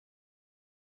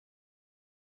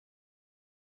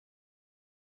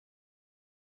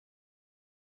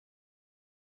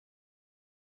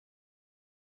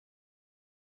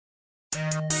What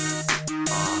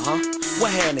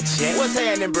happening, Jack? What's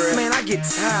happening, bro? Man, I get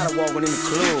tired of walking in the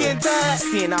club. You getting tired?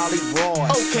 Seeing all these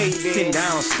broads. Okay, then. Sitting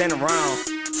down, standing around,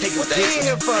 taking What they in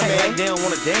here for, Hey, man? like they don't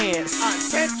wanna dance.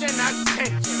 Attention,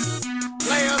 attention.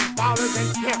 Players, ballers,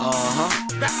 and pimps.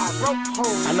 There are rope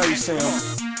holes. I know you see 'em.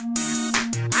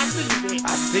 I see you, bitch.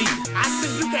 I see you. I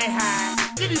see you can't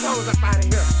hide. Get these hoes up out of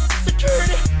here.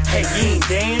 Security. Hey, you ain't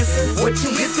dancing? What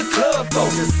you hit the club for?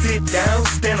 Just sit down,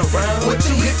 stand around. What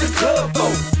you hit the club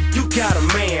for? You got a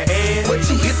man, and What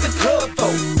you hit the club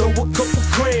for? throw a couple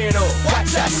grand up.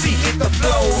 Watch how she hit the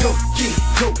floor. Go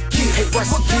get, hey,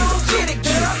 watch Well, it, go get it,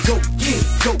 girl. go get,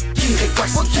 hey,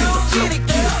 watch Well, it, go get it,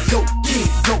 girl. go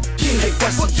get, hey,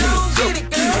 watch Well, it, go get it,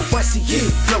 girl. hey, watch it,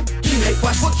 hey,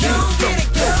 watch Well, go get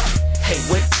it, girl. Hey,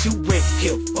 what you went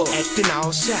here for? Acting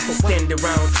all shy, stand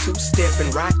around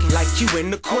two-stepping, rocking like you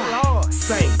in the choir.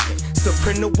 Singing,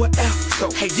 soprano, what else? So,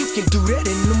 hey, you can do that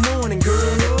in the morning, girl.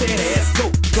 Let that ass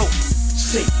go,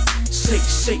 shake, shake,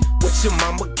 shake. What your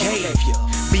mama gave you?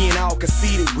 Being all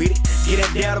conceited with it, get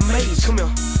that data made. Come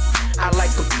here. I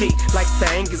like a pig, like the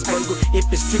Angus burger. If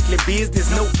it's strictly business,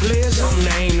 no pleasure. I'm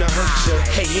named to hurt you.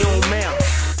 Hey, you don't matter.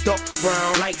 Dark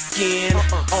brown, light skin.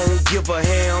 I don't give a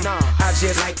hell. I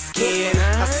just like skin.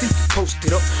 I see you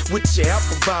posted up with your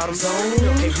apple bottoms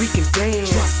on. Hey, we can dance.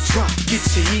 Drop, get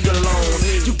your eagle on.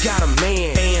 You got a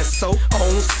man, and so I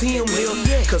don't see him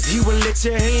here. Cause he would let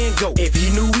your hand go if he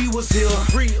knew we was here.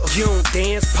 You don't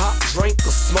dance, pop, drink,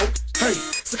 or smoke.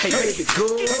 Hey, baby,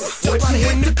 good. What you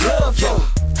in the club for?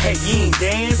 Hey, you ain't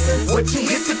dancing? What you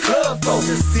hit the club for?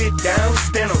 Just sit down,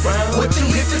 stand around. What you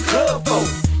hit the club for?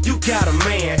 You got a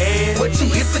man, and What you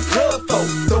hit the club for?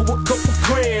 throw a couple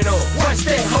grand up. Watch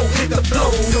that hoe hit the floor.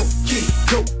 Go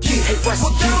get, hey, watch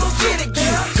Well, it, go get it,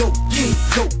 girl. go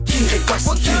get, hey, watch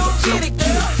Well, it, go get it,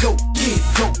 girl. go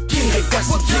get, hey, watch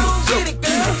Well, it, go get it,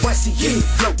 girl. hey, watch it,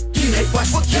 hey,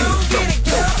 watch Well, go get it,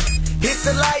 girl. it, Hit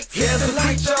the lights, here's the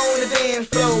preacher on the dance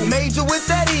floor. Major with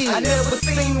that is. I never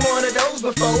seen one of those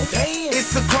before. Damn.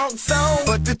 It's a crunk song,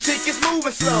 but the chick is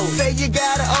moving slow. Say you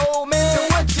got an old man, then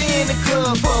what you in the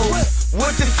club for?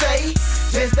 What you say?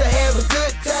 Just to have a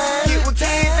good time. Get with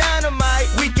Ken Dynamite,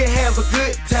 we can have a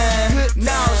good time.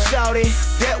 Now, shawty,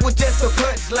 that was just a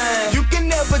punchline. You can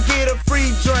never get a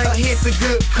free drink or hit the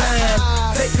good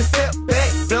time. Take a step back,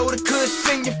 blow the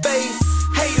cushion in your face.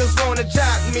 Haters wanna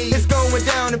jock me, it's going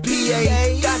down in PA.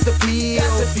 Got the peel,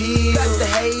 got the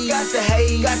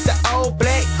haze, got the all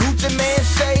black Gucci man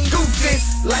shade.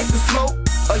 Gucci's like the smoke,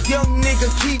 a young nigga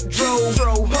keep drove.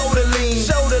 Hold the lean,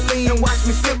 shoulder lean, and watch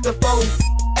me sip the foe.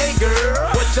 Hey girl,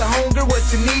 what you hungry, what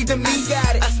you need to me?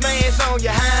 Got it. I smash on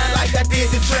your high like I did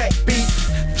the track beat.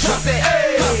 Drop that,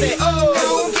 drop that, oh,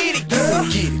 go get it, girl.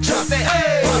 Drop that,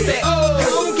 drop that, oh,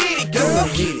 go get it, girl.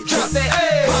 Drop that,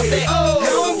 drop that, oh,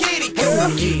 go get it, girl.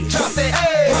 Drop that,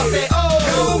 oh,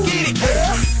 go get it,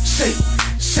 girl. Shake,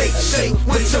 shake, shake,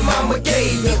 what your mama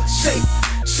gave you. Shake,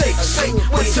 shake, shake,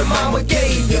 what your mama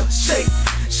gave you. Shake,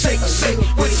 shake, shake,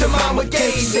 what your mama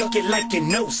gave you. Shake it like you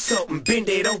know something, bend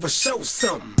it over, show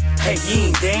something. Hey, you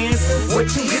ain't dancing? What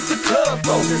you hit the club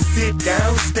for? Just sit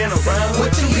down, stand around.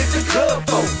 What you hit the club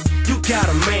for? You got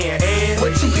a man, and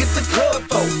What you hit the club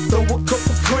for? throw a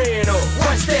couple grand up.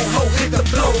 Watch that hoe hit the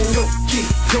floor. Go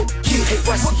get, hey,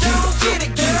 watch Well, it, go get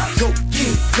it, girl. go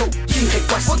get, hey,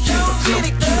 watch Well, it, go get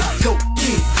it, girl. go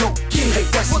get, hey,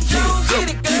 watch Well, it, go get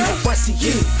it, girl. hey, watch it,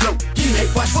 hey,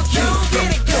 watch Well, go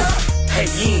get it, girl. Hey,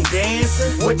 you ain't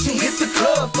dancing? What you hit the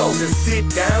club for? Just sit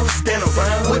down, stand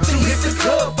around. What you hit the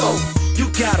club for? You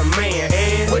got a man,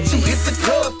 and What you hit the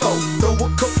club for? throw a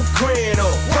couple grand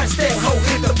up. Watch that hoe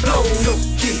hit the floor.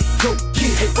 Go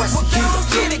get, hey, watch Well, it, go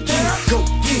get it, girl. go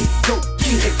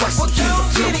get, hey, watch Well, it, go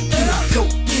get it, girl. go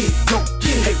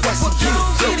get, hey, watch Well, it, go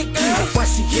get it, girl. hey,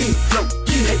 watch it,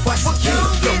 hey, watch Well, go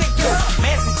get it, girl.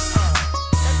 Message,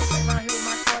 Ain't around here with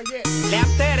my car yet. lap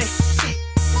daddy. Shit.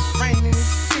 Raining and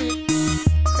shit.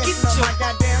 Messing up my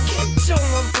goddamn shit. Your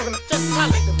motherfucking, Just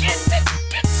holler at them. get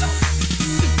your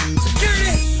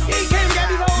Security. You ain't came and got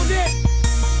these hoes yet.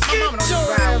 My mama don't your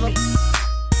drive with me.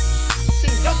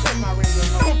 Shit, don't touch my radio.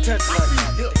 No. Don't touch I my see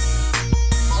radio. you.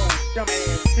 Oh, dumb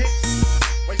ass bitch.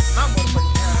 Wasting my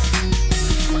motherfucking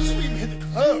time. What you even hit the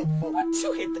club for? What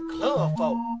you hit the club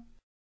for?